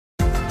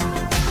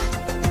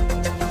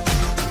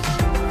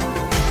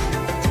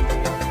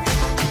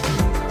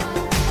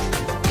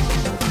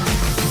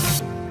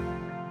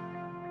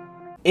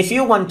If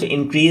you want to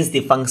increase the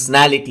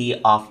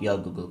functionality of your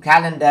Google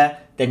Calendar,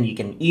 then you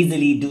can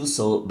easily do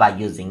so by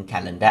using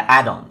Calendar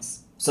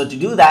Add-ons. So to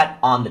do that,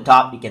 on the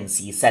top, you can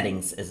see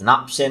settings is an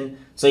option.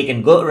 So you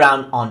can go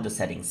around onto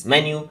settings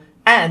menu,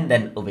 and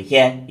then over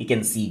here, you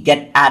can see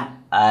get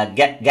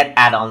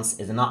add-ons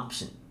is an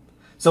option.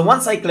 So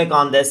once I click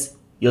on this,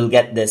 you'll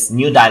get this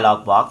new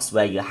dialog box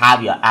where you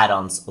have your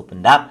add-ons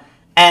opened up.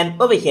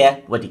 And over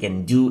here, what you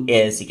can do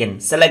is you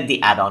can select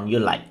the add-on you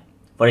like.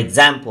 For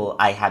example,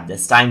 I have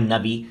this Time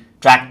Navi,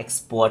 track,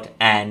 export,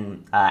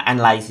 and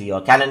analyze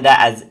your calendar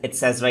as it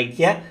says right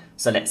here.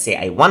 So let's say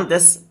I want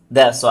this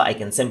there, so I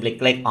can simply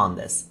click on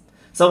this.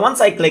 So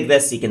once I click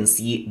this, you can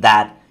see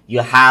that you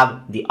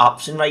have the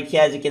option right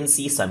here, as you can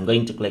see. So I'm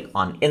going to click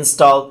on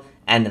install,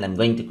 and then I'm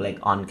going to click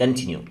on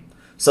continue.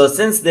 So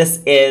since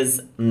this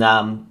is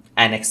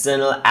an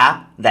external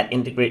app that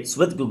integrates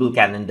with Google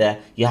Calendar,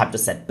 you have to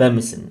set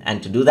permission.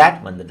 And to do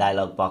that, when the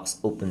dialog box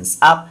opens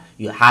up,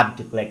 you have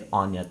to click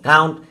on your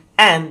account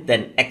and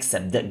then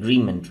accept the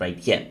agreement right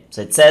here.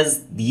 So it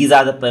says these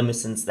are the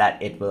permissions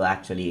that it will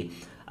actually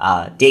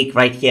take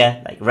right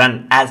here, like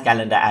run as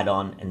calendar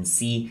add-on and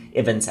see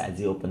events as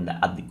you open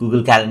up the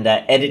Google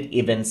Calendar, edit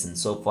events and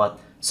so forth.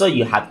 So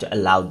you have to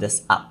allow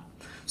this up.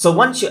 So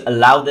once you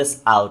allow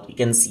this out, you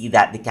can see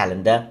that the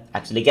calendar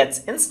actually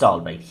gets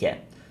installed right here.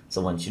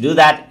 So once you do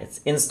that,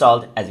 it's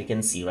installed, as you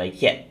can see right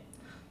here.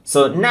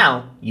 So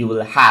now you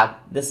will have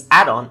this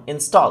add-on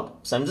installed.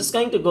 So I'm just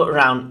going to go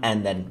around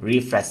and then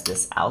refresh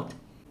this out.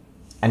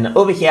 And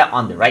over here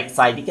on the right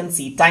side, you can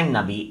see Time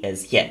Navi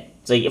is here.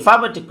 So if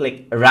I were to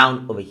click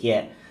around over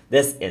here,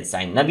 this is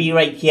Time Navi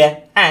right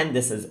here, and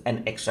this is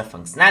an extra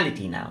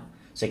functionality now.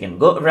 So you can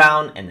go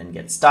around and then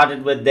get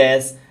started with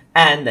this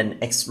and then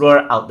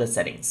explore out the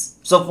settings.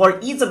 So for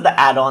each of the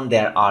add-on,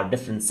 there are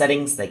different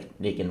settings that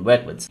you can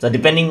work with. So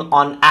depending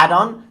on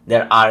add-on,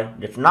 there are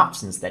different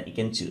options that you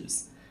can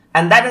choose.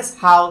 And that is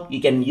how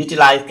you can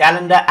utilize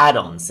calendar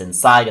add-ons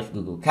inside of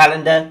Google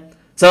Calendar.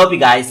 So I hope you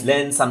guys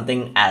learned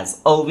something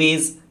as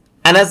always.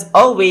 And as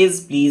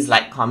always, please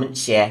like, comment,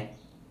 share,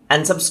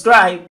 and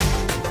subscribe.